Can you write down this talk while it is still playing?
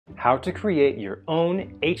how to create your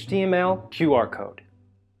own HTML QR code.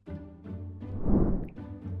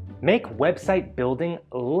 Make website building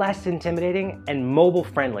less intimidating and mobile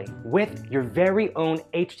friendly with your very own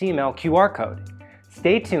HTML QR code.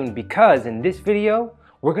 Stay tuned because in this video,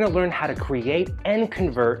 we're going to learn how to create and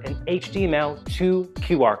convert an HTML to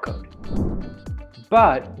QR code.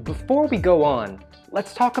 But before we go on,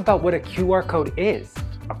 let's talk about what a QR code is.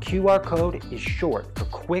 A QR code is short for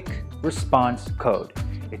Quick Response Code.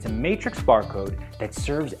 It's a matrix barcode that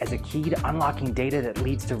serves as a key to unlocking data that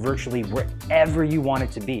leads to virtually wherever you want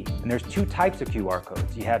it to be. And there's two types of QR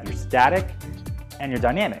codes. You have your static and your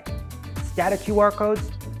dynamic. Static QR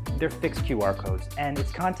codes, they're fixed QR codes, and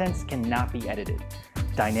its contents cannot be edited.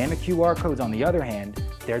 Dynamic QR codes, on the other hand,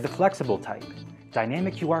 they're the flexible type.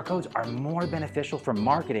 Dynamic QR codes are more beneficial for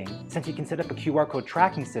marketing since you can set up a QR code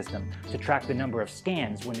tracking system to track the number of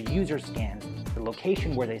scans when the user scans, the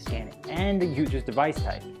location where they scan it, and the user's device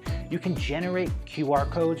type. You can generate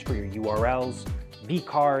QR codes for your URLs,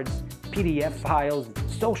 vCards, PDF files,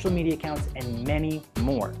 social media accounts, and many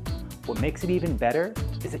more. What makes it even better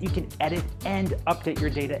is that you can edit and update your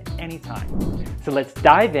data anytime. So let's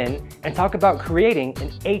dive in and talk about creating an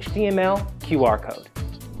HTML QR code.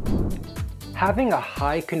 Having a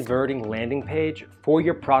high-converting landing page for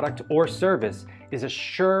your product or service is a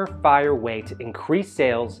surefire way to increase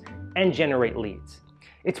sales and generate leads.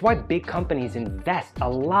 It's why big companies invest a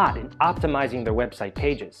lot in optimizing their website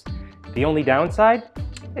pages. The only downside?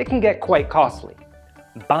 It can get quite costly.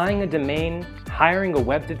 Buying a domain, hiring a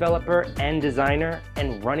web developer and designer,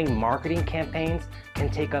 and running marketing campaigns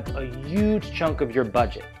can take up a huge chunk of your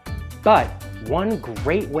budget. But one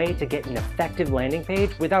great way to get an effective landing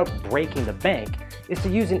page without breaking the bank is to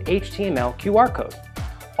use an HTML QR code.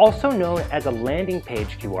 Also known as a landing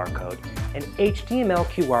page QR code, an HTML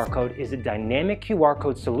QR code is a dynamic QR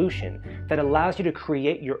code solution that allows you to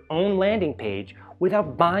create your own landing page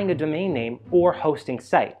without buying a domain name or hosting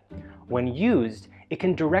site. When used, it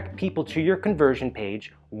can direct people to your conversion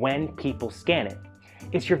page when people scan it.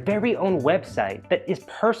 It's your very own website that is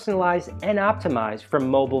personalized and optimized for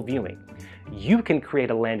mobile viewing. You can create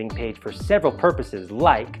a landing page for several purposes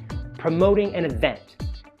like promoting an event,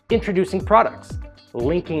 introducing products,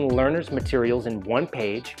 linking learners' materials in one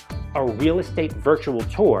page, a real estate virtual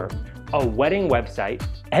tour, a wedding website,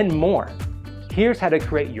 and more. Here's how to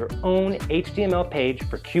create your own HTML page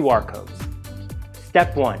for QR codes.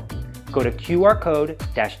 Step 1. Go to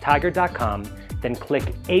QRTIGER.com, then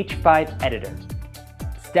click H5 Editor.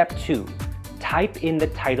 Step 2. Type in the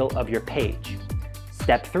title of your page.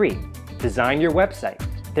 Step 3. Design your website.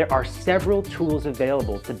 There are several tools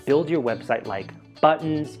available to build your website like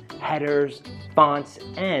buttons, headers, fonts,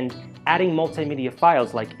 and adding multimedia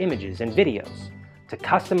files like images and videos. To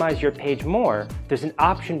customize your page more, there's an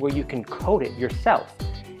option where you can code it yourself.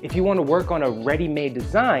 If you want to work on a ready-made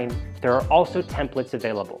design, there are also templates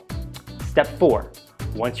available. Step 4.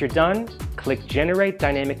 Once you're done, click Generate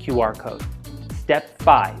Dynamic QR Code. Step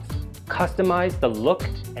 5. Customize the look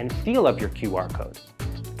and feel of your QR code.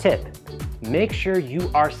 Tip. Make sure you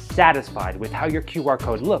are satisfied with how your QR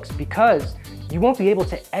code looks because you won't be able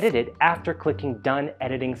to edit it after clicking Done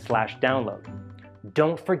Editing/Download.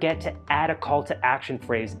 Don't forget to add a call to action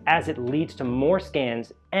phrase as it leads to more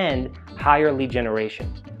scans and higher lead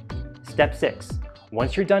generation. Step 6.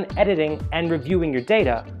 Once you're done editing and reviewing your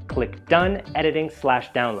data, click Done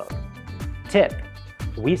Editing/Download. Tip.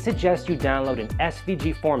 We suggest you download an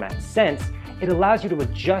SVG format since it allows you to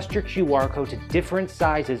adjust your QR code to different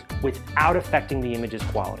sizes without affecting the image's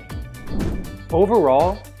quality.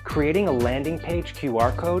 Overall, creating a landing page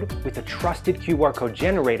QR code with a trusted QR code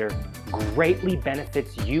generator greatly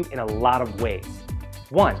benefits you in a lot of ways.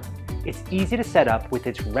 1. It's easy to set up with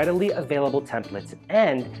its readily available templates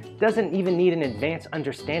and doesn't even need an advanced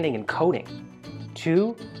understanding in coding.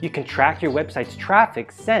 2. You can track your website's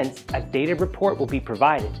traffic since a data report will be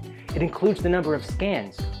provided. It includes the number of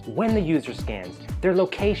scans, when the user scans, their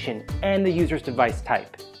location, and the user's device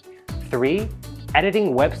type. 3.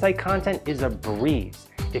 Editing website content is a breeze.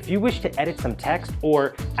 If you wish to edit some text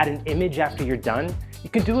or add an image after you're done, you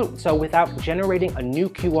can do it so without generating a new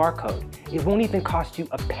QR code. It won't even cost you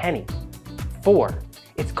a penny. 4.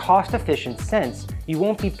 It's cost efficient since you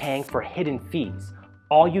won't be paying for hidden fees.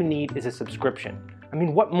 All you need is a subscription. I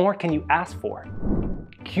mean, what more can you ask for?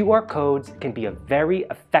 QR codes can be a very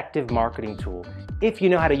effective marketing tool if you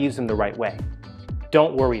know how to use them the right way.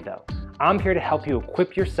 Don't worry though, I'm here to help you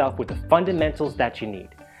equip yourself with the fundamentals that you need.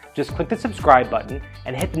 Just click the subscribe button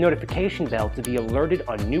and hit the notification bell to be alerted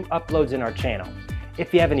on new uploads in our channel.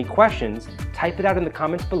 If you have any questions, type it out in the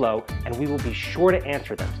comments below and we will be sure to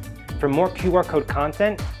answer them. For more QR code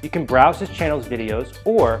content, you can browse this channel's videos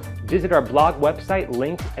or visit our blog website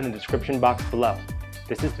linked in the description box below.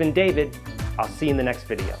 This has been David. I'll see you in the next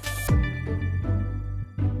video.